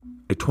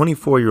A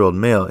 24-year-old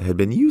male had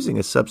been using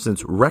a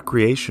substance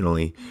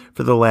recreationally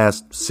for the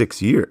last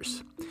 6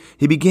 years.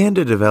 He began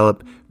to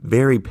develop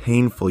very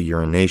painful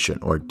urination,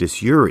 or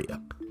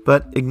dysuria,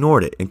 but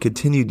ignored it and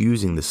continued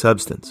using the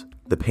substance.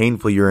 The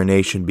painful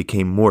urination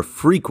became more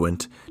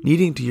frequent,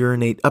 needing to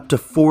urinate up to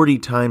 40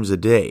 times a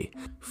day,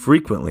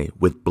 frequently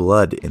with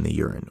blood in the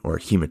urine, or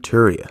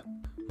hematuria.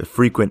 The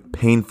frequent,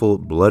 painful,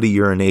 bloody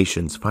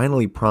urinations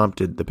finally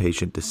prompted the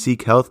patient to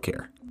seek health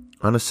care.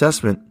 On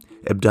assessment,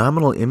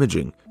 abdominal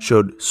imaging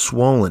showed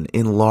swollen,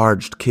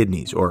 enlarged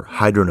kidneys, or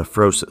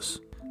hydronephrosis,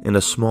 and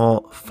a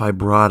small,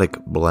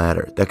 fibrotic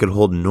bladder that could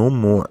hold no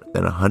more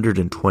than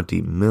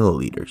 120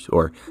 milliliters,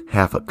 or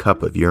half a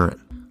cup of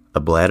urine. A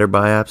bladder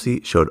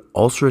biopsy showed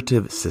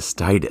ulcerative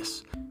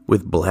cystitis,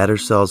 with bladder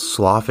cells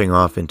sloughing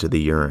off into the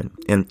urine,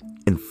 and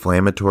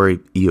inflammatory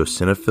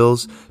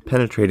eosinophils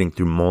penetrating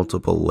through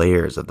multiple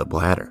layers of the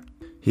bladder.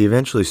 He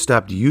eventually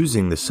stopped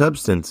using the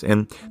substance,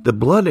 and the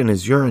blood in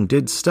his urine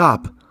did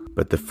stop,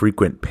 but the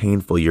frequent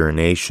painful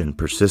urination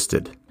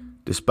persisted.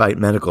 Despite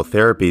medical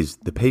therapies,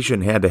 the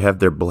patient had to have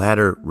their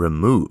bladder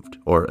removed,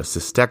 or a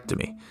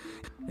cystectomy,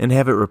 and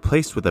have it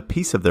replaced with a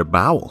piece of their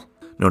bowel,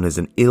 known as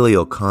an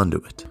ileal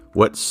conduit.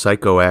 What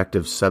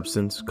psychoactive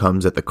substance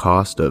comes at the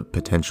cost of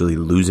potentially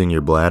losing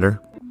your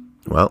bladder?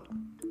 Well,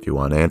 if you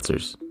want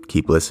answers,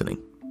 keep listening.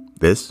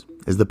 This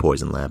is the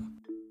Poison Lab.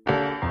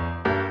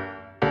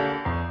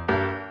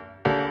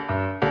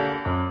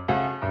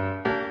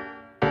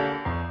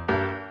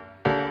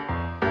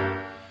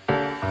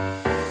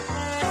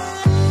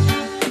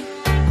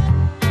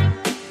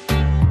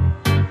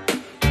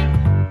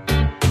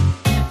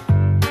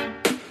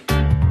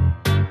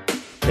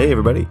 Hey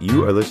everybody,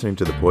 you are listening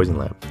to The Poison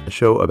Lab, a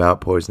show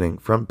about poisoning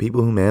from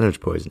people who manage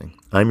poisoning.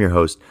 I'm your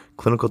host,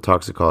 clinical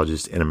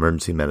toxicologist and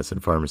emergency medicine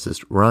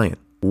pharmacist, Ryan.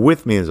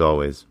 With me as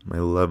always, my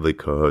lovely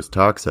co-host,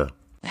 Toxa.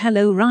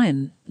 Hello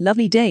Ryan,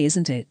 lovely day,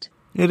 isn't it?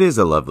 It is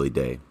a lovely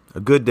day. A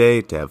good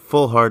day to have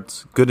full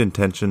hearts, good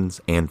intentions,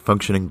 and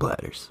functioning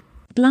bladders.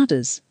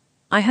 Bladders.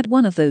 I had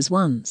one of those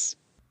once.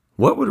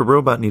 What would a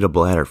robot need a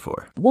bladder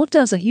for? What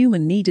does a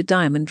human need a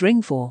diamond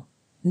ring for?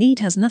 Need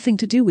has nothing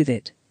to do with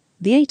it.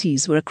 The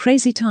 80s were a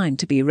crazy time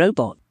to be a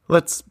robot.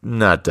 Let's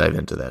not dive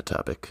into that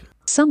topic.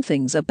 Some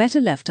things are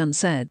better left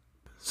unsaid.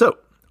 So,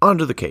 on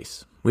to the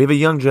case. We have a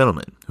young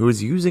gentleman who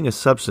is using a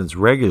substance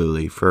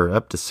regularly for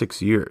up to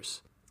 6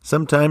 years.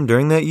 Sometime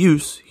during that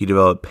use, he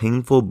developed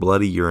painful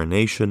bloody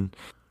urination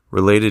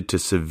related to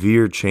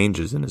severe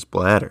changes in his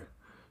bladder.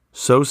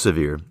 So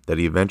severe that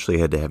he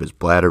eventually had to have his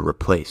bladder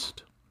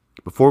replaced.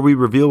 Before we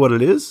reveal what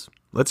it is,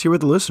 let's hear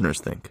what the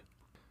listeners think.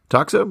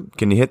 Toxa,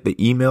 can you hit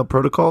the email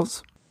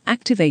protocols?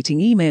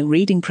 Activating email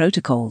reading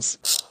protocols.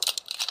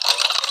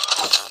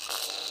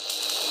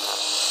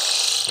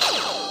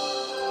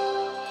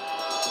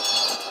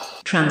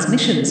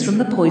 Transmissions from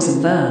the Poison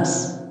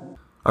Verse.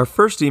 Our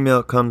first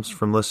email comes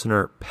from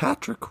listener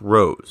Patrick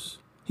Rose.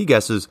 He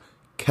guesses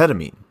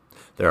ketamine.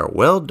 There are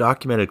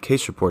well-documented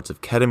case reports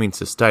of ketamine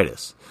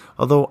cystitis.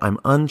 Although I'm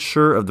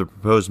unsure of the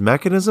proposed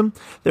mechanism,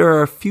 there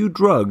are a few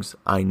drugs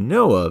I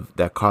know of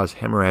that cause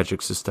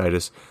hemorrhagic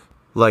cystitis,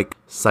 like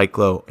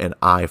cyclo and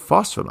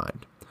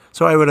I-phosphamide.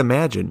 So I would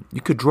imagine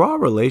you could draw a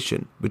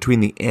relation between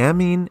the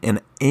amine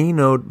and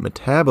anode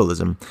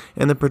metabolism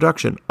and the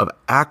production of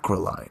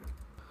acrolein.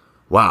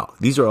 Wow,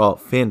 these are all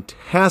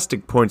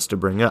fantastic points to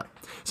bring up.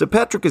 So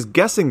Patrick is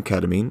guessing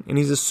ketamine, and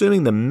he's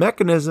assuming the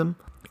mechanism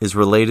is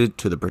related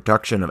to the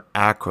production of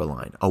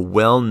acrolein, a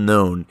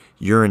well-known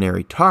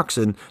urinary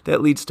toxin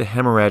that leads to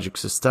hemorrhagic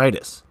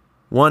cystitis.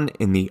 One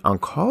in the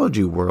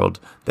oncology world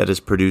that is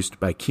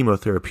produced by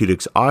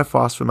chemotherapeutics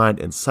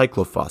I-phosphamide and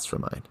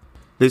cyclophosphamide.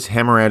 This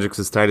hemorrhagic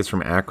cystitis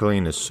from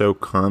acrolein is so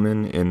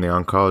common in the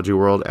oncology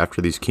world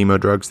after these chemo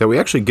drugs that we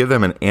actually give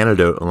them an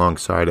antidote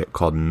alongside it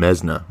called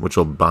Mesna, which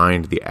will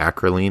bind the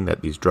acrolein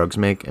that these drugs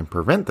make and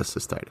prevent the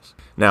cystitis.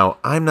 Now,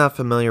 I'm not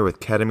familiar with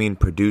ketamine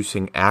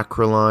producing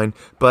acrolein,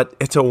 but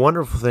it's a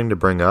wonderful thing to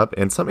bring up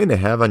and something to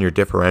have on your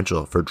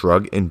differential for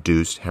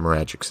drug-induced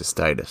hemorrhagic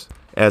cystitis.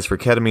 As for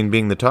ketamine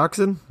being the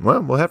toxin,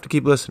 well, we'll have to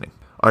keep listening.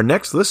 Our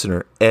next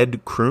listener,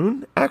 Ed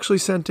Kroon, actually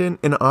sent in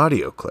an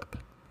audio clip.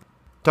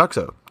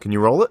 Toxo, can you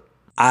roll it?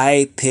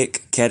 I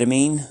picked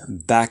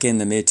ketamine back in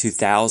the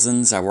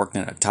mid-2000s. I worked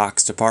in a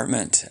tox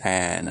department,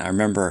 and I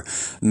remember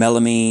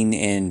melamine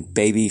in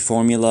baby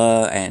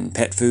formula and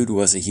pet food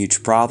was a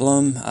huge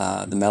problem.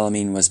 The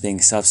melamine was being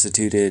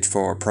substituted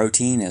for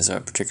protein as a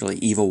particularly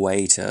evil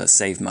way to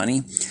save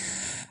money.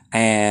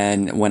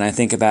 And when I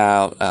think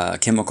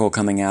about chemical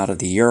coming out of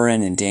the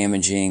urine and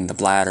damaging the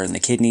bladder and the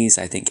kidneys,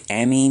 I think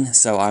amine,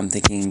 so I'm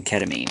thinking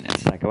ketamine.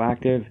 It's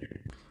psychoactive.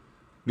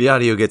 The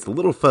audio gets a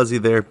little fuzzy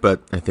there,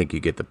 but I think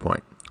you get the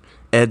point.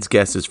 Ed's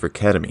guess is for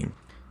ketamine.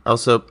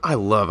 Also, I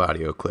love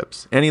audio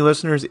clips. Any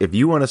listeners, if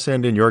you want to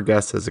send in your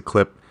guess as a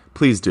clip,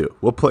 please do.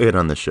 We'll play it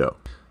on the show.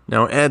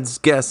 Now, Ed's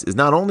guess is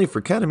not only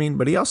for ketamine,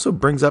 but he also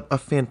brings up a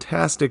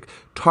fantastic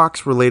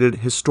tox-related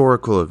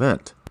historical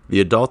event.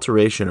 The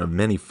adulteration of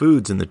many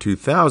foods in the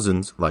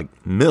 2000s, like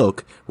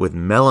milk, with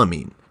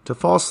melamine, to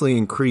falsely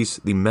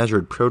increase the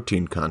measured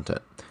protein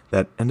content.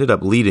 that ended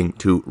up leading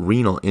to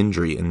renal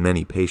injury in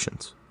many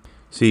patients.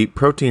 See,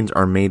 proteins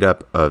are made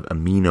up of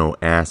amino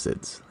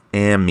acids,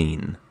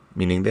 amine,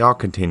 meaning they all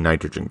contain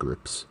nitrogen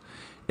groups.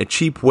 A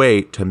cheap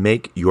way to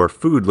make your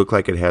food look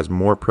like it has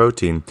more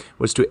protein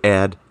was to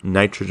add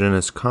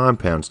nitrogenous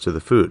compounds to the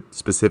food,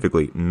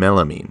 specifically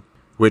melamine,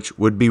 which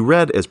would be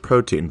read as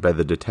protein by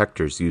the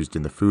detectors used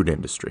in the food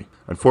industry.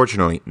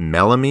 Unfortunately,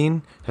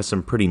 melamine has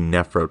some pretty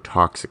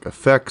nephrotoxic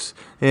effects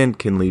and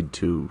can lead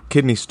to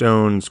kidney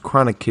stones,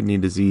 chronic kidney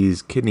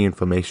disease, kidney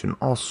inflammation,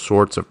 all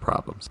sorts of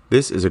problems.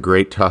 This is a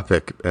great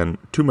topic and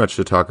too much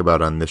to talk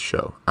about on this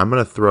show. I'm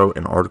going to throw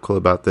an article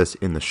about this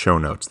in the show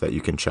notes that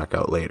you can check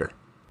out later.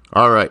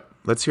 All right,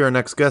 let's hear our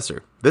next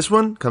guesser. This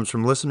one comes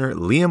from listener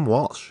Liam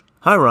Walsh.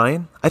 Hi,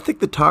 Ryan. I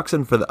think the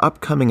toxin for the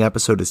upcoming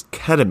episode is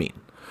ketamine.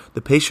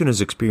 The patient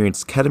has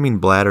experienced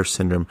ketamine bladder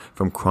syndrome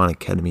from chronic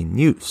ketamine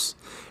use.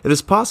 It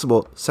is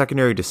possible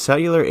secondary to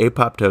cellular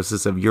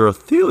apoptosis of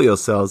urothelial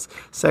cells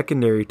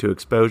secondary to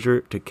exposure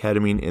to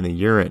ketamine in the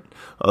urine,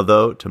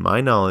 although, to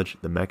my knowledge,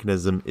 the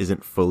mechanism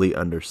isn't fully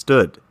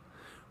understood.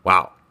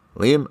 Wow.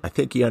 Liam, I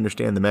think you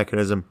understand the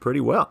mechanism pretty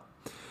well.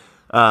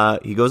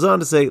 He goes on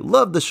to say,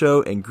 love the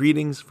show and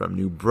greetings from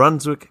New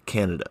Brunswick,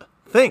 Canada.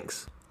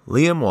 Thanks.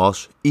 Liam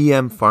Walsh,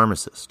 EM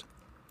pharmacist.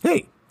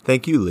 Hey,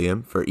 thank you,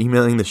 Liam, for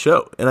emailing the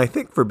show, and I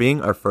think for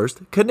being our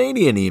first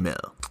Canadian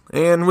email.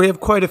 And we have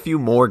quite a few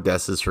more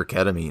guesses for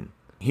ketamine.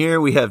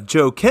 Here we have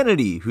Joe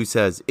Kennedy, who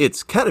says,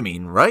 it's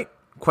ketamine, right? ?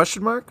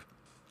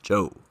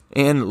 Joe.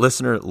 And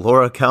listener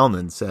Laura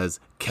Kalman says,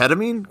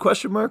 ketamine? ?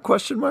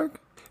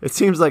 It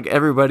seems like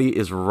everybody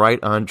is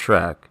right on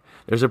track.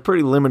 There's a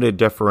pretty limited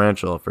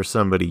differential for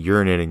somebody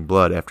urinating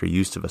blood after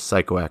use of a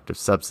psychoactive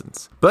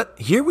substance. But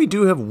here we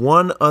do have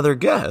one other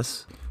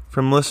guess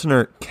from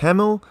listener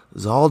Kemil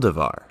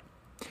Zaldivar.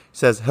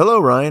 Says, hello,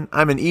 Ryan.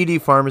 I'm an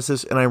ED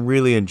pharmacist, and I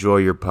really enjoy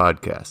your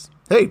podcast.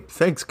 Hey,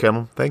 thanks,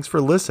 Kemil. Thanks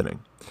for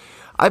listening.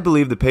 I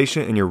believe the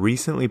patient in your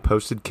recently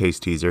posted case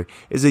teaser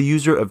is a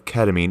user of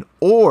ketamine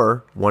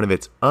or one of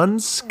its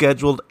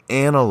unscheduled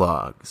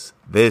analogs.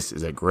 This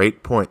is a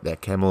great point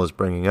that Kemil is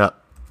bringing up.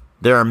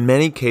 There are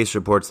many case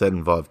reports that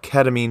involve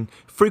ketamine,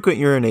 frequent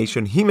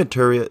urination,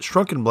 hematuria,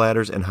 shrunken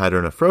bladders, and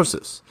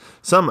hydronephrosis.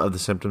 Some of the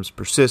symptoms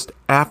persist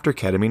after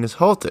ketamine is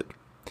halted.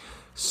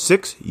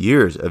 6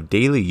 years of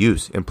daily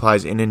use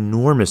implies an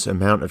enormous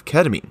amount of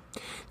ketamine.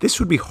 This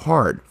would be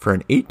hard for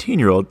an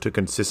 18-year-old to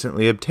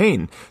consistently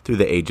obtain through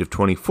the age of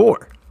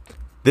 24.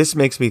 This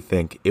makes me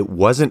think it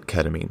wasn't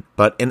ketamine,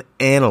 but an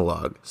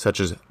analog such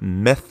as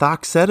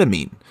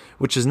methoxetamine,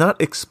 which is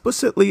not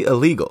explicitly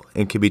illegal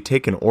and can be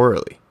taken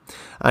orally.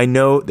 I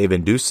know they've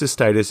induced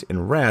cystitis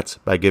in rats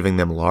by giving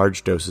them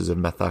large doses of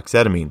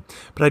methoxetamine,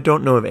 but I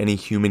don't know of any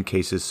human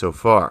cases so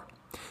far.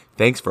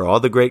 Thanks for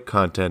all the great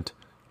content,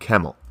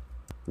 Kemil.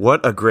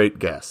 What a great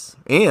guess,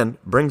 and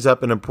brings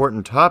up an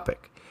important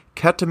topic,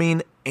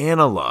 ketamine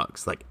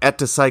analogs like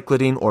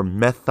eticyclidine or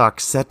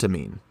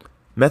methoxetamine.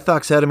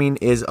 Methoxetamine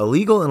is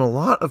illegal in a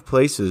lot of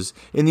places.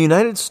 In the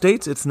United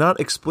States, it's not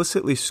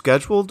explicitly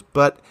scheduled,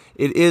 but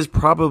it is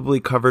probably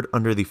covered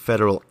under the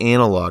Federal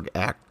Analog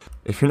Act.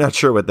 If you're not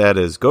sure what that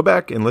is, go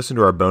back and listen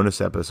to our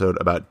bonus episode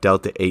about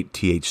Delta-8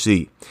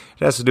 THC. It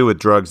has to do with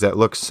drugs that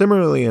look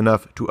similarly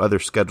enough to other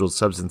scheduled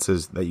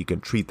substances that you can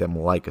treat them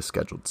like a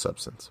scheduled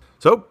substance.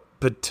 So,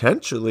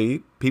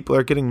 potentially, people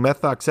are getting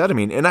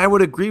methoxetamine, and I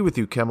would agree with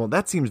you, Kemil,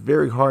 that seems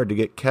very hard to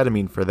get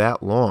ketamine for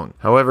that long.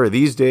 However,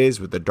 these days,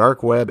 with the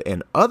dark web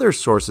and other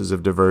sources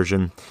of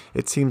diversion,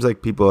 it seems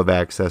like people have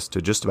access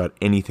to just about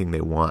anything they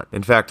want.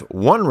 In fact,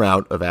 one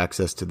route of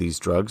access to these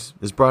drugs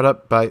is brought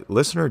up by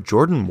listener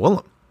Jordan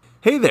Woolham.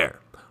 Hey there!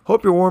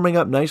 Hope you're warming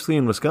up nicely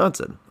in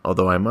Wisconsin,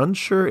 although I'm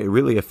unsure it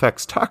really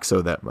affects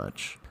Toxo that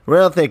much.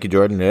 Well, thank you,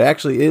 Jordan. It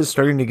actually is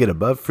starting to get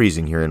above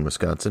freezing here in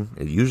Wisconsin.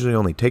 It usually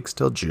only takes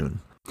till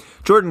June.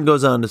 Jordan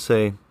goes on to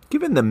say,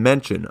 given the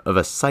mention of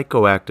a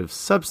psychoactive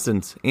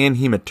substance and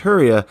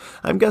hematuria,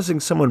 I'm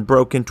guessing someone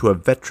broke into a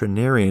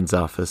veterinarian's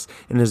office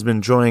and has been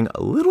enjoying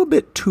a little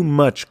bit too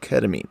much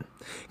ketamine.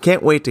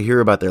 Can't wait to hear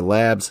about their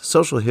labs,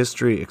 social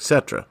history,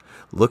 etc.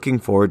 Looking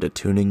forward to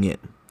tuning in.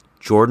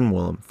 Jordan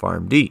Woolham,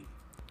 PharmD.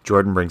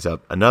 Jordan brings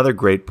up another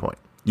great point.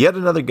 Yet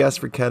another guess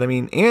for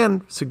ketamine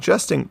and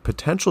suggesting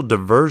potential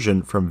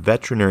diversion from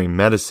veterinary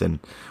medicine,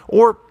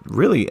 or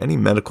really any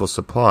medical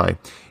supply,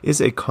 is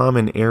a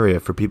common area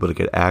for people to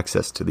get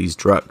access to these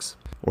drugs.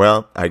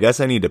 Well, I guess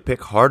I need to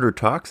pick harder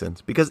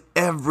toxins because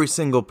every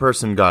single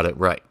person got it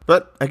right.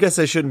 But I guess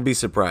I shouldn't be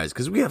surprised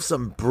because we have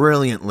some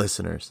brilliant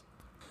listeners.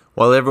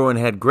 While everyone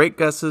had great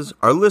guesses,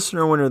 our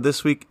listener winner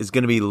this week is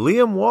going to be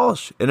Liam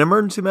Walsh, an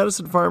emergency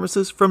medicine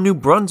pharmacist from New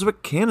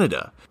Brunswick,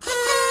 Canada.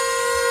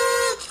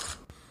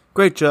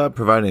 Great job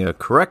providing a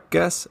correct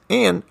guess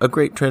and a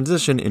great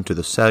transition into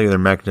the cellular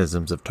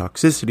mechanisms of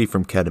toxicity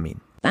from ketamine.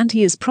 And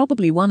he is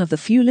probably one of the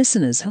few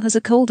listeners who has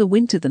a colder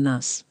winter than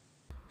us.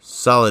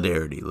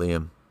 Solidarity,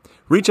 Liam.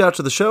 Reach out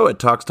to the show at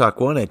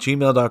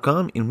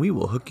talkstalk1@gmail.com and we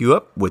will hook you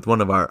up with one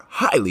of our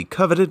highly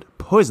coveted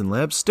Poison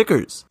Lab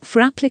stickers.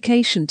 For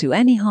application to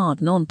any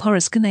hard,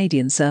 non-porous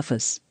Canadian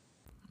surface.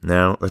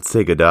 Now, let's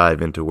take a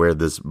dive into where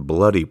this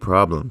bloody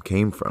problem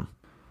came from.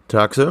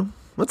 Toxo,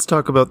 let's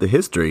talk about the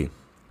history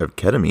of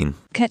ketamine.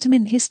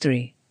 Ketamine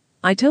history.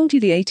 I told you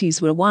the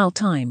 80s were a wild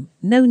time.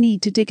 No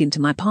need to dig into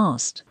my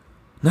past.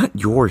 Not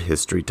your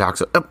history,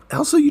 Toxo.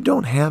 Also, you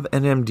don't have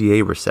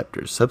NMDA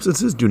receptors.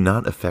 Substances do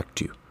not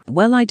affect you.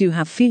 Well, I do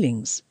have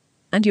feelings.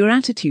 And your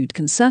attitude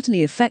can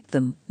certainly affect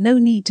them. No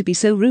need to be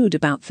so rude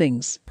about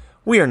things.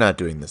 We are not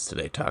doing this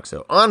today,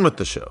 Toxo. On with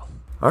the show.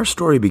 Our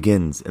story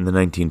begins in the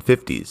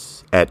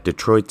 1950s at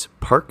Detroit's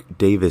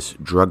Parke-Davis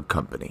Drug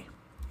Company.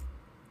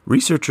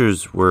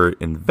 Researchers were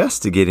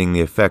investigating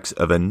the effects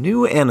of a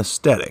new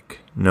anesthetic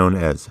known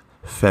as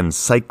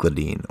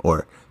phencyclidine,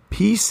 or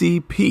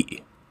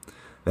PCP.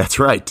 That's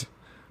right.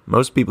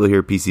 Most people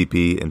hear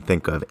PCP and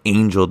think of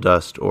angel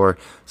dust or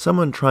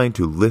someone trying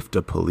to lift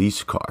a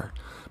police car.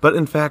 But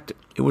in fact,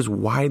 it was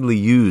widely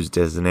used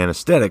as an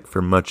anesthetic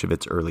for much of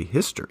its early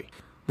history.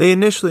 They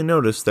initially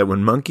noticed that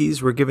when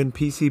monkeys were given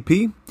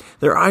PCP,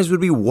 their eyes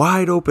would be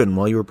wide open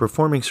while you were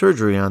performing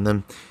surgery on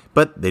them,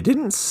 but they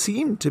didn't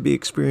seem to be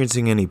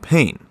experiencing any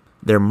pain.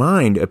 Their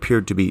mind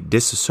appeared to be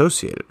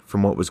disassociated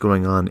from what was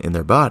going on in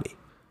their body.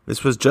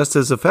 This was just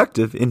as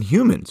effective in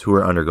humans who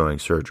were undergoing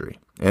surgery,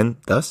 and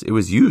thus it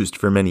was used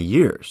for many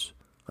years.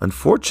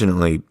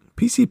 Unfortunately,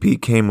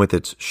 PCP came with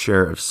its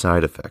share of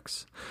side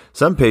effects.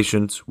 Some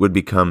patients would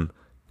become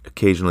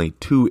occasionally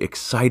too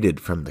excited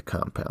from the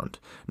compound,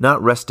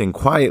 not resting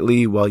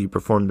quietly while you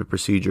performed the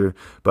procedure,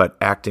 but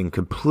acting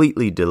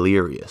completely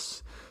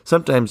delirious,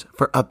 sometimes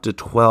for up to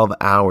 12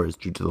 hours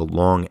due to the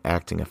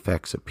long-acting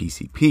effects of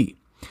PCP.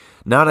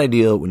 Not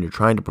ideal when you're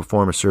trying to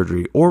perform a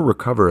surgery or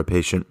recover a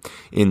patient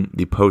in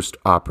the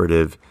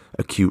post-operative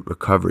acute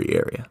recovery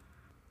area.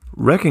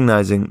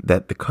 Recognizing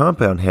that the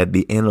compound had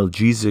the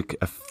analgesic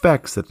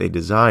effects that they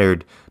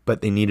desired,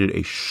 but they needed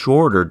a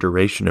shorter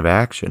duration of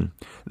action,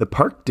 the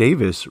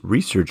Parke-Davis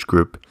research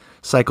group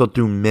cycled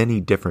through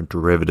many different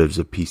derivatives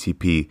of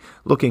PCP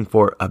looking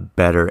for a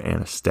better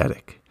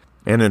anesthetic.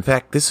 And in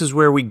fact, this is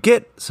where we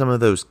get some of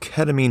those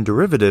ketamine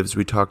derivatives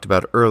we talked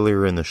about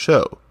earlier in the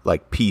show,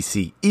 like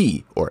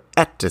PCE or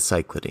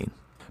eticyclidine.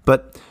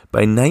 But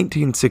by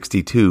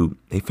 1962,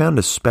 they found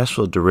a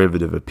special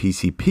derivative of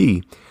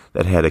PCP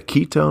that had a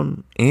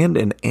ketone and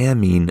an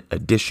amine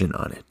addition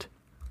on it.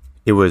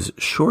 It was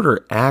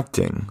shorter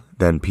acting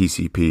than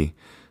PCP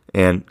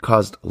and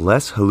caused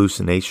less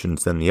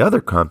hallucinations than the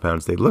other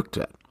compounds they looked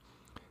at.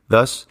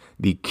 Thus,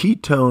 the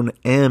ketone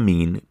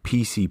amine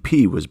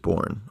PCP was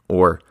born,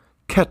 or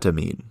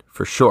ketamine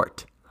for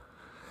short.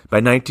 By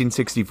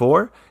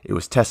 1964, it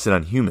was tested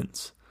on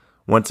humans,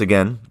 once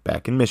again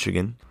back in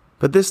Michigan,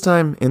 but this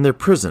time in their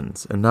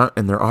prisons and not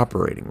in their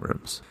operating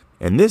rooms.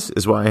 And this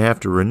is why I have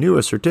to renew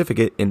a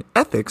certificate in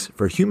ethics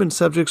for human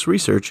subjects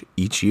research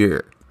each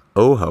year.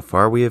 Oh, how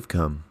far we have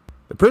come.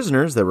 The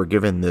prisoners that were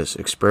given this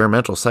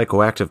experimental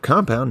psychoactive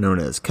compound known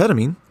as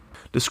ketamine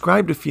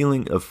described a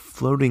feeling of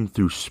floating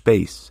through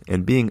space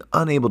and being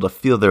unable to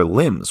feel their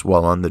limbs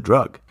while on the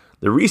drug.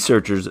 The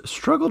researchers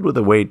struggled with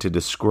a way to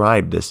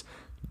describe this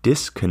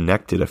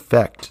disconnected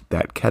effect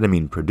that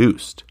ketamine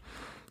produced.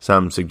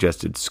 Some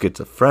suggested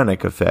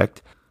schizophrenic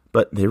effect,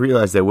 but they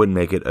realized that wouldn't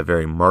make it a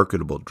very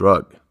marketable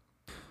drug.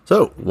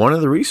 So, one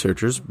of the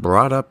researchers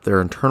brought up their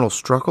internal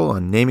struggle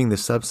on naming the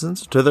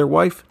substance to their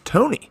wife,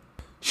 Toni.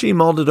 She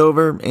mulled it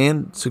over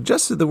and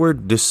suggested the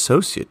word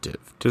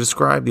dissociative to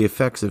describe the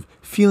effects of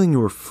feeling you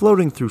were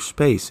floating through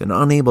space and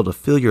unable to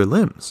feel your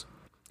limbs.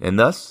 And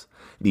thus,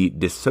 the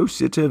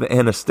dissociative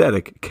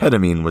anesthetic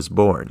ketamine was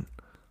born,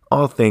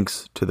 all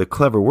thanks to the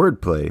clever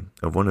wordplay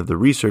of one of the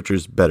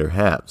researchers' better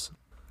halves.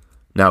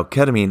 Now,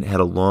 ketamine had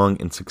a long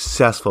and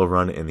successful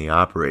run in the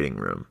operating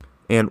room,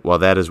 and while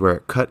that is where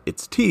it cut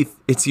its teeth,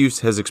 its use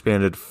has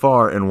expanded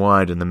far and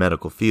wide in the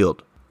medical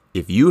field.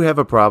 If you have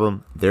a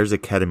problem, there's a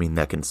ketamine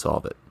that can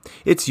solve it.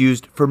 It's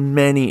used for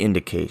many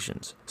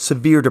indications: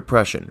 severe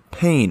depression,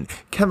 pain,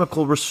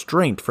 chemical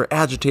restraint for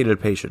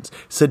agitated patients,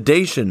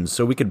 sedation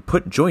so we can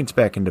put joints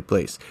back into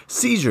place,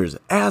 seizures,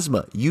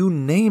 asthma, you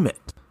name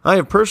it. I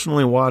have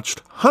personally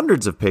watched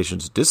hundreds of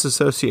patients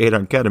disassociate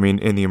on ketamine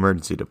in the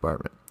emergency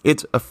department.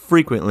 It's a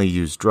frequently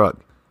used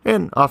drug,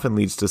 and often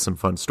leads to some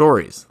fun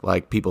stories,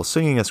 like people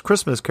singing us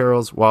Christmas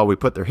carols while we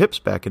put their hips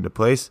back into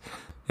place,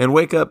 and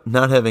wake up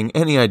not having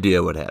any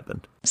idea what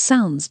happened.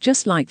 Sounds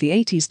just like the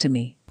 80s to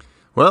me.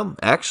 Well,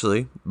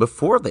 actually,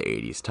 before the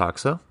 80s,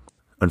 Toxo.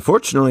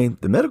 Unfortunately,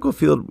 the medical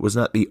field was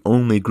not the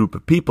only group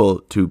of people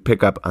to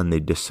pick up on the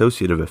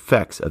dissociative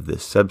effects of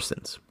this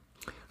substance.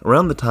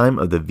 Around the time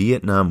of the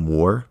Vietnam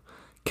War,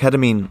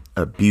 ketamine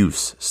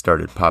abuse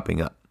started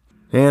popping up,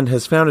 and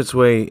has found its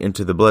way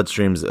into the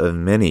bloodstreams of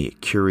many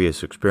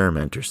curious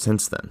experimenters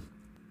since then.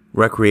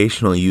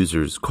 Recreational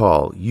users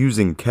call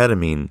using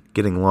ketamine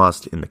getting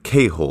lost in the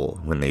K-hole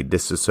when they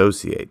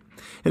disassociate,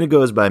 and it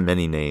goes by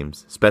many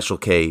names: Special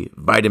K,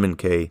 Vitamin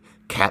K,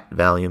 Cat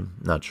Valium,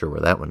 not sure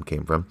where that one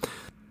came from,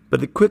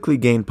 but it quickly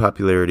gained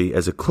popularity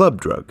as a club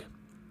drug.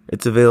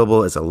 It's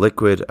available as a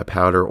liquid, a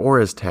powder, or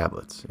as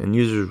tablets, and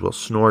users will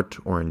snort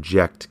or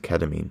inject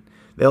ketamine,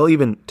 They'll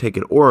even take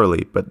it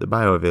orally, but the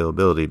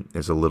bioavailability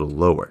is a little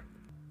lower.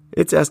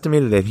 It's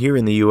estimated that here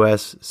in the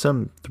U.S.,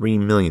 some 3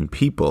 million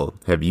people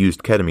have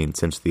used ketamine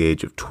since the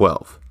age of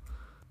 12,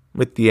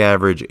 with the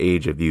average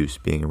age of use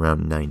being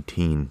around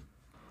 19.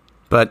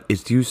 But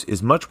its use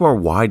is much more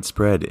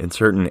widespread in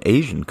certain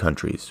Asian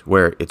countries,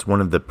 where it's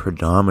one of the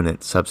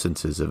predominant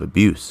substances of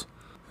abuse,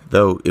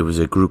 though it was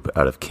a group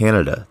out of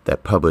Canada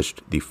that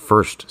published the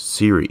first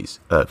series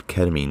of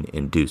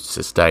ketamine-induced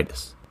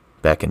cystitis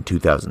back in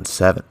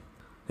 2007.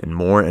 And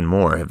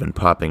more have been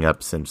popping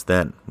up since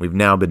then. We've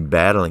now been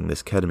battling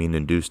this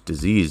ketamine-induced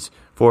disease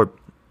for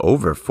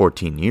over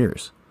 14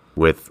 years,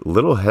 with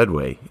little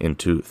headway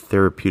into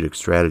therapeutic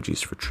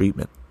strategies for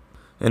treatment.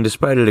 And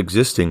despite it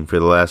existing for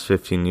the last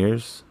 15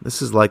 years,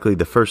 this is likely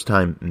the first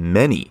time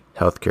many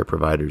healthcare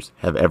providers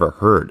have ever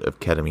heard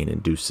of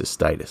ketamine-induced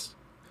cystitis.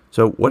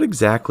 So what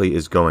exactly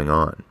is going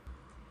on?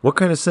 What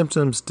kind of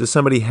symptoms does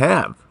somebody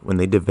have when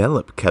they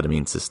develop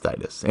ketamine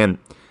cystitis? And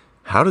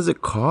how does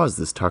it cause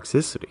this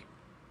toxicity?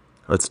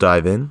 Let's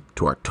dive in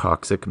to our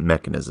toxic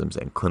mechanisms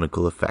and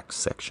clinical effects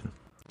section.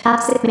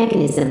 Toxic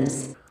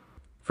mechanisms.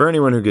 For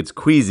anyone who gets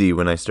queasy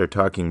when I start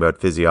talking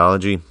about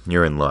physiology,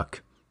 you're in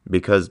luck.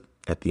 Because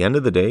at the end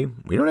of the day,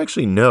 we don't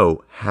actually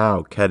know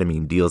how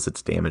ketamine deals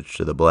its damage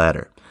to the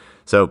bladder.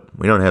 So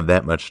we don't have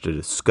that much to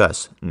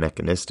discuss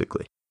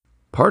mechanistically.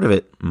 Part of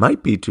it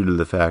might be due to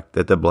the fact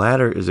that the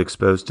bladder is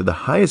exposed to the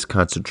highest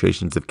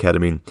concentrations of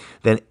ketamine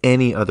than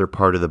any other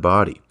part of the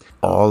body.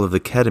 All of the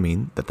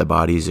ketamine that the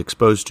body is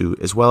exposed to,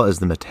 as well as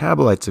the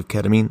metabolites of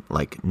ketamine,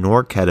 like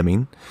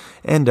norketamine,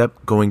 end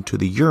up going to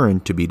the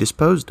urine to be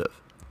disposed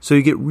of. So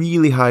you get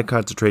really high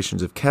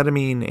concentrations of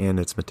ketamine and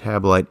its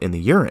metabolite in the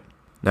urine.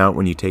 Now,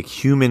 when you take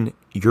human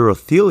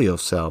urothelial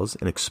cells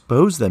and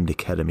expose them to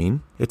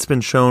ketamine, it's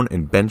been shown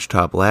in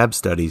benchtop lab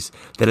studies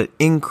that it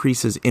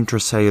increases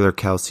intracellular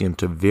calcium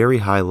to very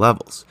high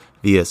levels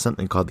via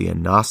something called the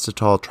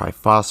inositol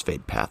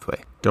triphosphate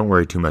pathway. Don't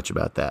worry too much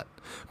about that.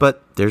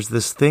 But there's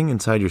this thing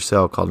inside your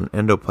cell called an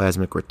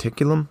endoplasmic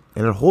reticulum,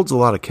 and it holds a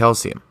lot of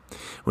calcium.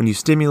 When you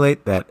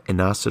stimulate that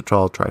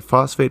inositol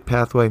triphosphate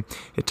pathway,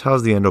 it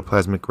tells the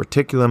endoplasmic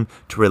reticulum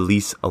to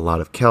release a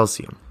lot of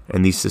calcium.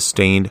 And these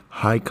sustained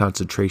high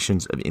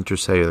concentrations of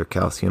intracellular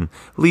calcium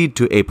lead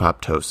to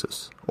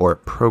apoptosis, or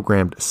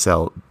programmed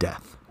cell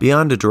death.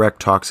 Beyond a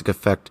direct toxic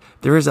effect,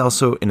 there is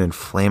also an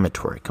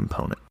inflammatory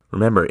component.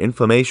 Remember,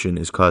 inflammation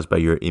is caused by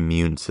your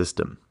immune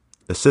system,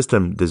 a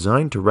system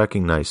designed to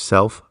recognize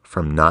self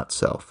from not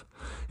self.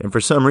 And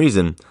for some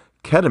reason,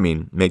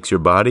 ketamine makes your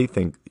body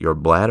think your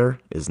bladder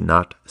is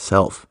not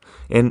self,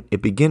 and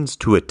it begins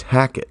to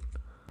attack it.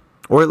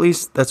 Or at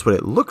least that's what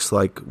it looks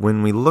like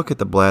when we look at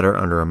the bladder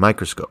under a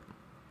microscope.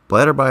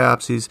 Bladder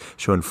biopsies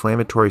show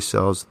inflammatory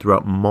cells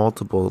throughout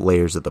multiple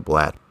layers of the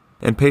bladder.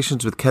 And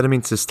patients with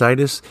ketamine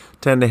cystitis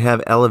tend to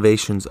have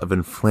elevations of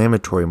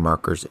inflammatory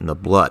markers in the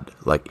blood,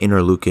 like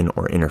interleukin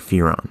or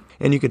interferon.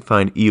 And you can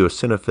find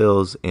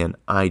eosinophils and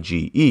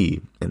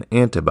IgE, an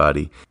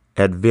antibody,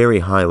 at very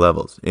high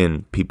levels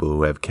in people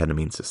who have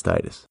ketamine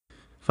cystitis.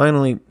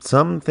 Finally,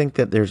 some think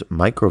that there's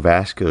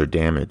microvascular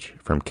damage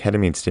from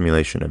ketamine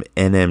stimulation of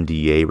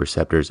NMDA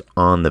receptors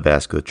on the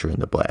vasculature in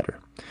the bladder.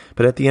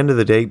 But at the end of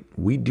the day,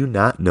 we do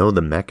not know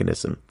the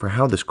mechanism for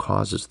how this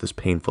causes this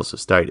painful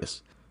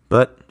cystitis.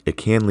 But it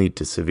can lead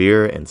to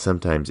severe and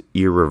sometimes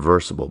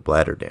irreversible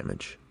bladder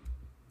damage.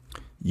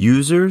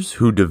 Users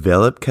who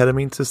develop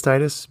ketamine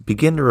cystitis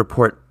begin to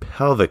report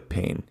pelvic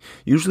pain,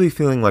 usually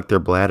feeling like their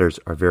bladders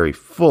are very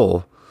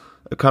full,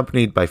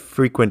 accompanied by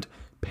frequent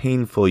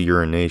painful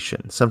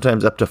urination,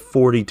 sometimes up to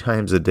 40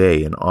 times a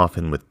day and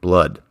often with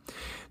blood.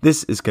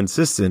 This is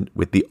consistent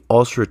with the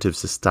ulcerative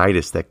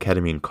cystitis that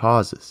ketamine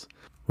causes.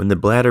 When the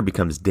bladder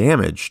becomes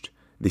damaged,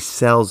 the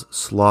cells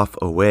slough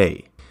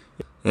away.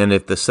 And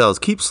if the cells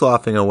keep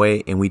sloughing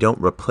away and we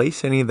don't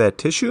replace any of that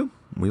tissue,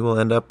 we will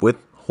end up with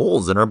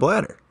holes in our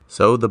bladder.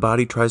 So the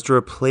body tries to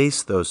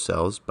replace those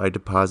cells by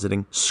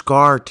depositing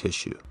scar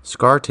tissue.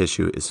 Scar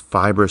tissue is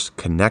fibrous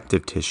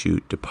connective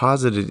tissue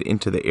deposited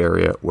into the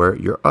area where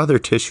your other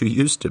tissue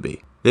used to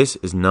be. This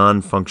is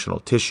non-functional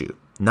tissue,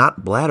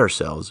 not bladder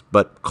cells,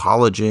 but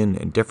collagen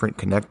and different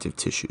connective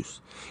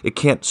tissues. It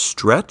can't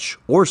stretch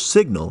or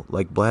signal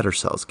like bladder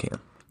cells can.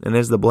 And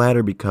as the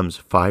bladder becomes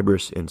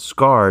fibrous and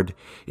scarred,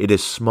 it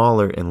is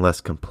smaller and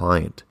less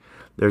compliant.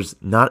 There's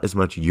not as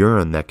much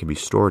urine that can be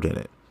stored in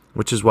it,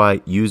 which is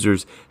why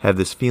users have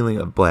this feeling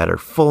of bladder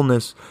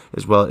fullness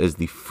as well as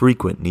the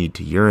frequent need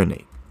to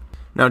urinate.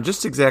 Now,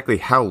 just exactly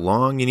how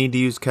long you need to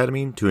use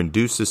ketamine to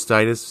induce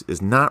cystitis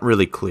is not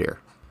really clear.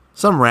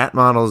 Some rat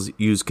models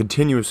use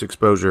continuous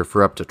exposure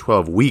for up to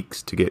 12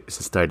 weeks to get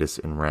cystitis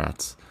in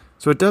rats,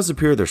 so it does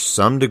appear there's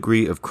some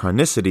degree of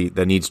chronicity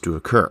that needs to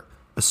occur.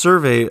 A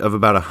survey of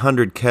about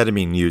 100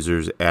 ketamine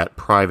users at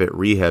private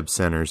rehab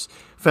centers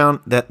found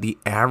that the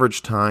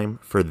average time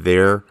for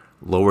their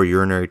lower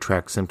urinary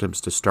tract symptoms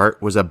to start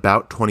was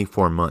about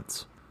 24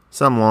 months,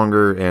 some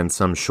longer and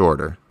some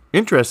shorter.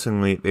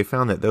 Interestingly, they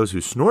found that those who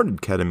snorted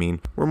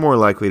ketamine were more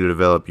likely to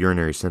develop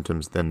urinary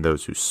symptoms than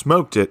those who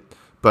smoked it,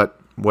 but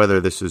whether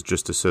this is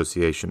just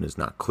association is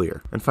not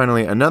clear. And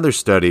finally, another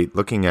study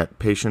looking at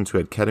patients who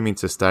had ketamine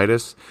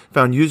cystitis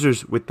found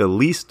users with the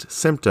least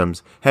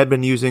symptoms had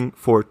been using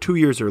for 2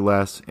 years or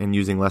less and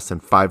using less than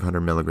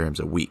 500 milligrams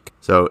a week.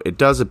 So it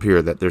does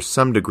appear that there's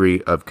some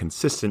degree of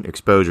consistent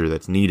exposure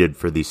that's needed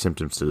for these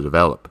symptoms to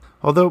develop.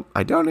 Although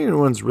I doubt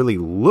anyone's really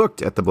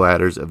looked at the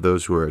bladders of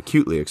those who are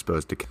acutely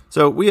exposed to ketamine.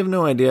 So we have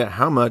no idea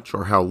how much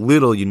or how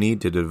little you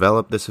need to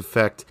develop this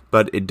effect,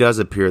 but it does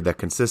appear that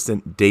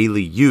consistent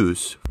daily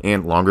use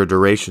and longer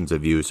durations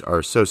of use are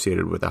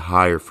associated with a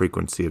higher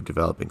frequency of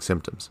developing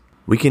symptoms.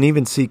 We can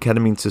even see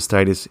ketamine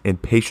cystitis in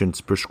patients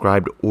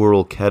prescribed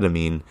oral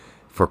ketamine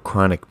for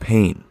chronic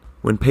pain.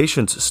 When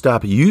patients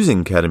stop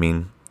using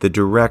ketamine, the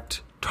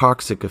direct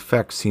toxic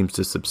effect seems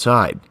to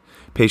subside.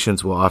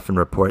 Patients will often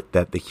report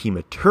that the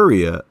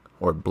hematuria,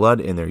 or blood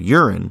in their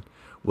urine,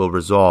 will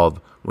resolve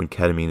when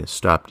ketamine is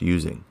stopped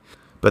using.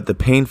 But the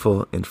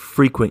painful and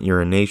frequent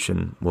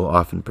urination will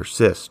often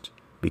persist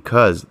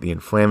because the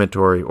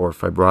inflammatory or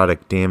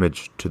fibrotic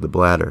damage to the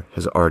bladder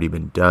has already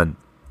been done.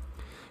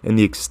 And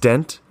the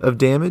extent of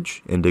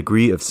damage and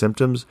degree of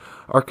symptoms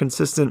are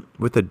consistent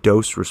with a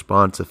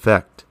dose-response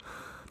effect.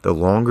 The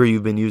longer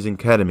you've been using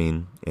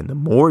ketamine and the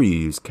more you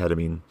use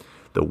ketamine,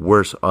 the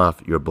worse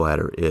off your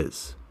bladder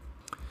is.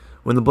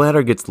 When the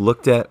bladder gets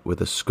looked at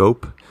with a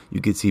scope, you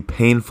can see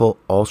painful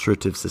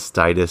ulcerative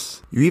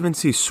cystitis. You even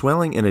see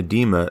swelling and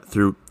edema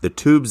through the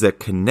tubes that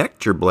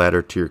connect your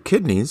bladder to your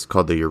kidneys,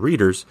 called the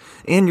ureters,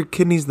 and your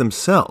kidneys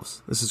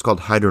themselves. This is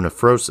called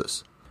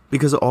hydronephrosis,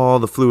 because all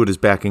the fluid is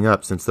backing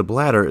up since the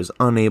bladder is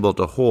unable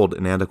to hold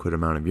an adequate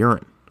amount of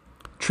urine.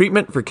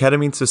 Treatment for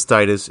ketamine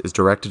cystitis is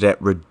directed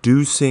at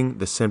reducing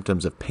the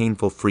symptoms of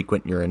painful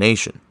frequent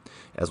urination.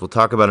 As we'll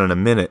talk about in a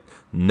minute,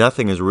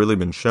 nothing has really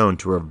been shown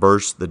to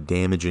reverse the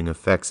damaging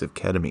effects of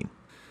ketamine.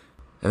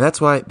 And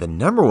that's why the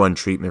number one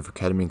treatment for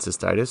ketamine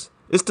cystitis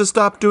is to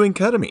stop doing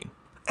ketamine.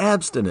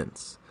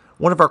 Abstinence.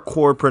 One of our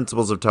core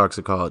principles of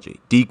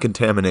toxicology,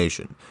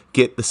 decontamination.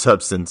 Get the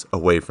substance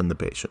away from the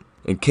patient.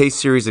 In case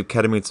series of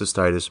ketamine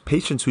cystitis,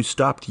 patients who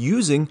stopped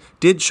using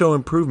did show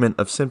improvement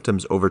of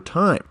symptoms over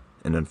time.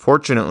 And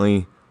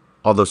unfortunately,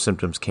 all those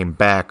symptoms came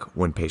back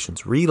when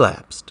patients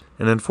relapsed.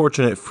 An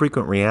unfortunate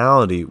frequent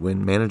reality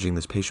when managing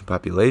this patient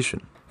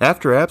population.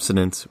 After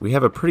abstinence, we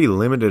have a pretty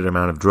limited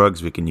amount of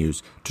drugs we can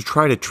use to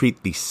try to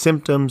treat the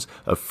symptoms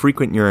of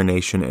frequent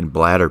urination and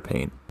bladder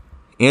pain.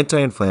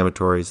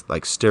 Anti-inflammatories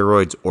like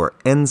steroids or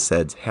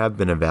NSAIDs have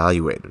been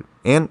evaluated,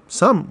 and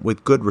some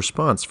with good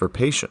response for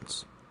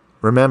patients.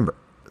 Remember,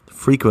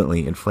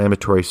 frequently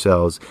inflammatory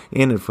cells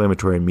and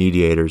inflammatory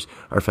mediators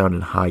are found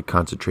in high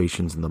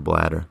concentrations in the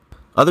bladder.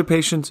 Other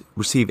patients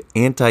receive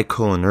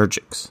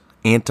anticholinergics,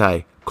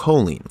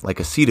 anticholine, like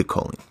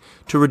acetylcholine,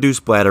 to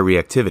reduce bladder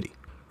reactivity.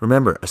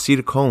 Remember,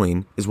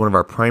 acetylcholine is one of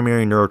our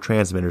primary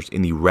neurotransmitters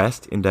in the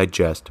rest and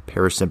digest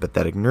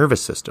parasympathetic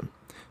nervous system.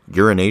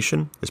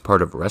 Urination is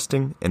part of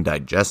resting and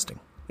digesting.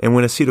 And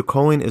when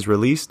acetylcholine is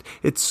released,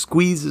 it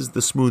squeezes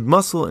the smooth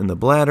muscle in the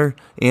bladder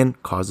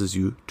and causes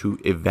you to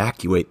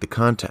evacuate the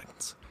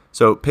contents.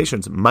 So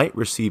patients might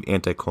receive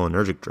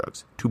anticholinergic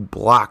drugs to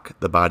block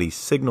the body's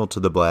signal to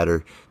the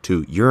bladder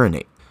to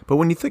urinate. But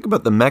when you think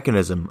about the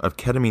mechanism of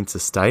ketamine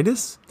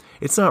cystitis,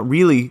 it's not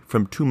really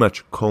from too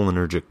much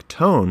cholinergic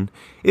tone,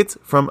 it's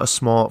from a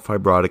small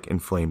fibrotic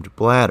inflamed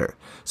bladder.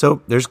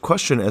 So there's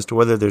question as to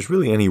whether there's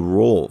really any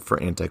role for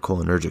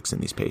anticholinergics in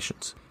these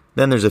patients.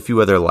 Then there's a few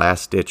other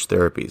last-ditch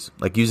therapies,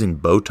 like using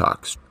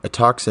Botox, a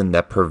toxin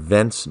that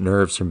prevents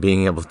nerves from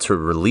being able to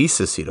release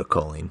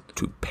acetylcholine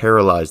to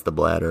paralyze the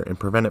bladder and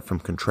prevent it from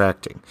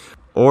contracting,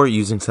 or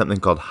using something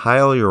called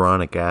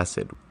hyaluronic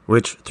acid,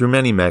 which, through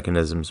many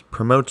mechanisms,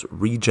 promotes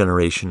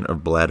regeneration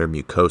of bladder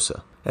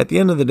mucosa. At the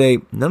end of the day,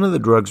 none of the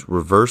drugs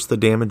reverse the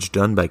damage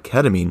done by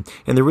ketamine,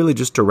 and they're really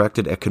just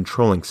directed at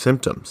controlling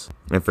symptoms.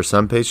 And for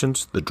some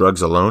patients, the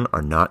drugs alone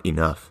are not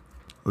enough,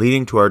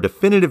 leading to our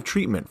definitive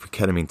treatment for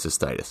ketamine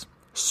cystitis: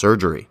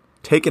 surgery,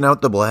 taking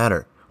out the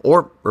bladder,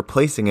 or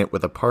replacing it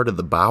with a part of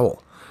the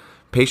bowel.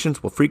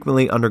 Patients will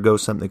frequently undergo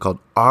something called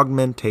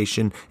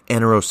augmentation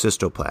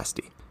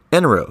enterocystoplasty.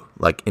 Entero,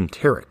 like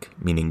enteric,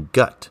 meaning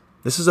gut.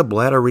 This is a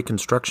bladder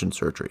reconstruction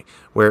surgery,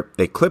 where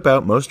they clip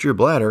out most of your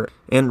bladder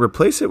and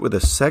replace it with a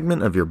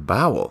segment of your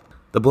bowel.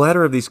 The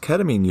bladder of these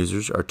ketamine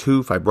users are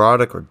too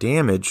fibrotic or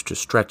damaged to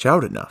stretch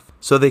out enough.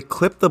 So they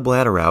clip the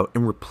bladder out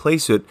and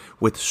replace it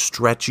with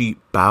stretchy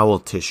bowel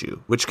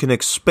tissue, which can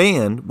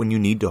expand when you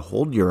need to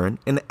hold urine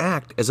and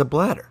act as a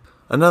bladder.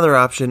 Another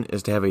option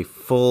is to have a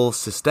full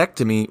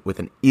cystectomy with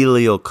an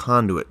ileal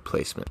conduit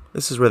placement.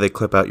 This is where they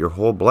clip out your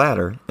whole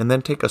bladder and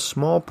then take a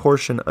small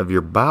portion of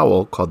your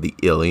bowel called the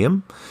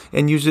ileum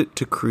and use it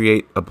to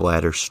create a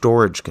bladder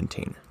storage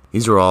container.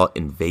 These are all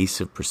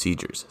invasive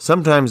procedures,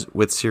 sometimes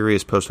with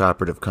serious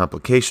postoperative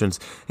complications,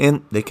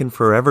 and they can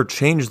forever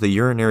change the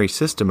urinary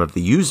system of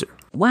the user.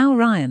 Wow,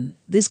 Ryan,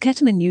 these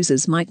ketamine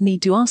users might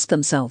need to ask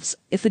themselves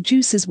if the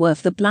juice is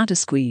worth the bladder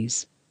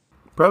squeeze.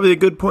 Probably a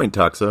good point,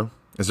 Toxo.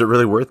 Is it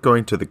really worth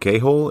going to the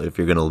K-hole if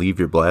you're going to leave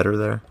your bladder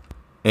there?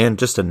 And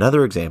just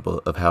another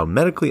example of how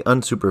medically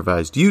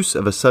unsupervised use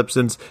of a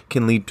substance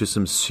can lead to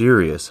some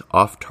serious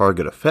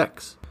off-target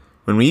effects.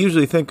 When we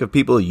usually think of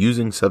people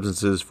using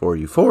substances for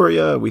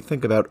euphoria, we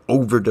think about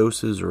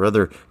overdoses or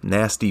other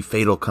nasty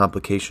fatal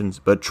complications,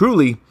 but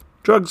truly,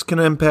 drugs can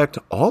impact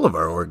all of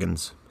our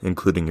organs,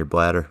 including your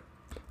bladder.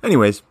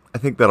 Anyways, I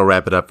think that'll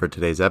wrap it up for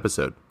today's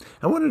episode.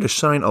 I wanted to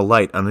shine a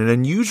light on an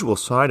unusual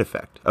side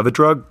effect of a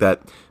drug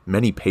that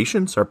many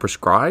patients are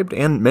prescribed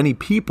and many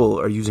people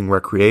are using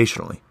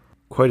recreationally.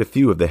 Quite a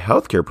few of the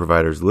healthcare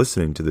providers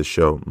listening to this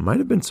show might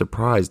have been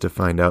surprised to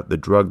find out the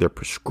drug they're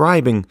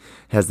prescribing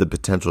has the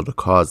potential to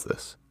cause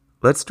this.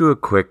 Let's do a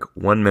quick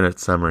 1-minute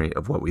summary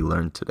of what we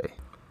learned today.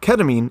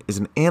 Ketamine is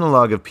an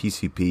analog of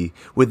PCP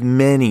with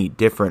many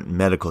different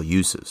medical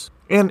uses,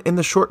 and in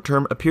the short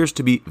term appears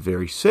to be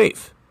very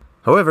safe.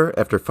 However,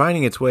 after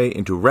finding its way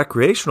into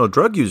recreational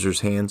drug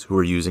users' hands who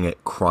are using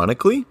it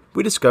chronically,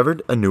 we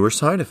discovered a newer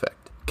side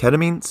effect,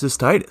 ketamine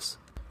cystitis.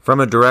 From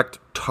a direct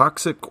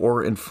toxic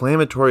or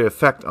inflammatory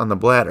effect on the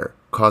bladder,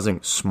 causing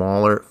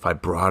smaller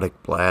fibrotic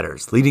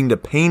bladders, leading to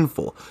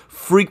painful,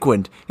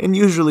 frequent, and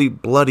usually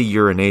bloody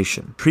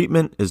urination.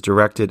 Treatment is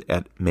directed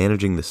at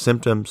managing the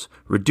symptoms,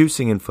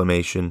 reducing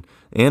inflammation,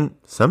 and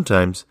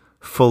sometimes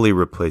fully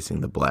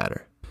replacing the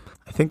bladder.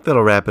 I think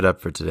that'll wrap it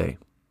up for today.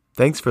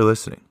 Thanks for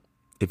listening.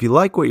 If you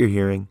like what you're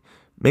hearing,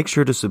 make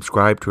sure to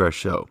subscribe to our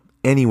show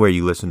anywhere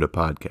you listen to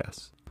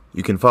podcasts.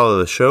 You can follow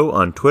the show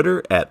on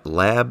Twitter at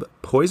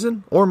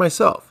LabPoison or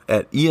myself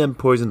at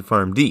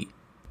EMPoisonFarmD.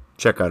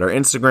 Check out our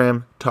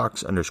Instagram,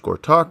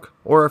 talks_talk,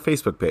 or our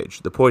Facebook page,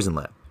 The Poison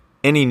Lab.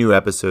 Any new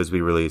episodes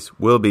we release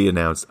will be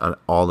announced on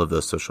all of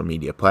those social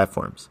media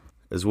platforms.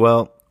 As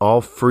well, all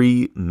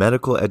free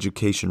medical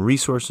education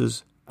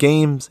resources,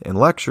 games, and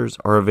lectures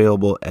are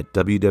available at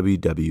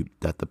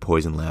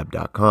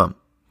www.thepoisonlab.com.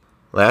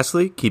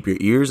 Lastly, keep your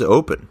ears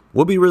open.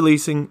 We'll be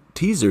releasing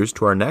teasers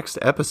to our next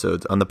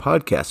episodes on the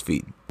podcast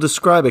feed.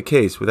 Describe a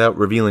case without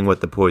revealing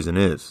what the poison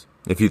is.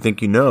 If you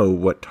think you know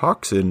what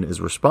toxin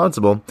is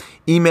responsible,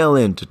 email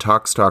in to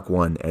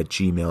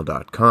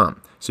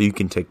talkstalk1@gmail.com so you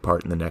can take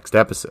part in the next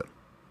episode.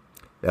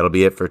 That'll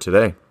be it for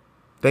today.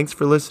 Thanks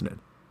for listening.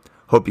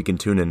 Hope you can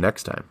tune in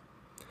next time.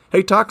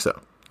 Hey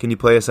Toxo, can you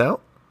play us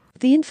out?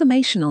 The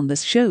information on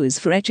this show is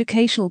for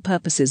educational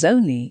purposes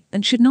only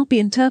and should not be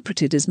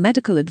interpreted as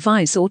medical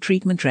advice or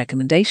treatment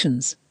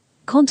recommendations.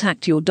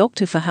 Contact your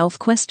doctor for health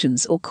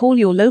questions or call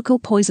your local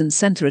poison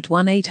center at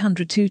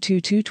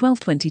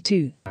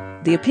 1-800-222-1222.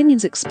 The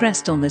opinions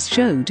expressed on this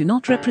show do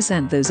not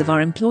represent those of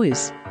our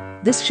employers.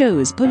 This show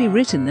is poorly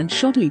written and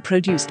shoddily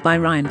produced by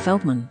Ryan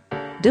Feldman.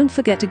 Don't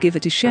forget to give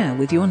it a share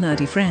with your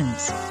nerdy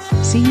friends.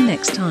 See you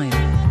next time.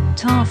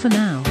 Ta for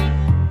now.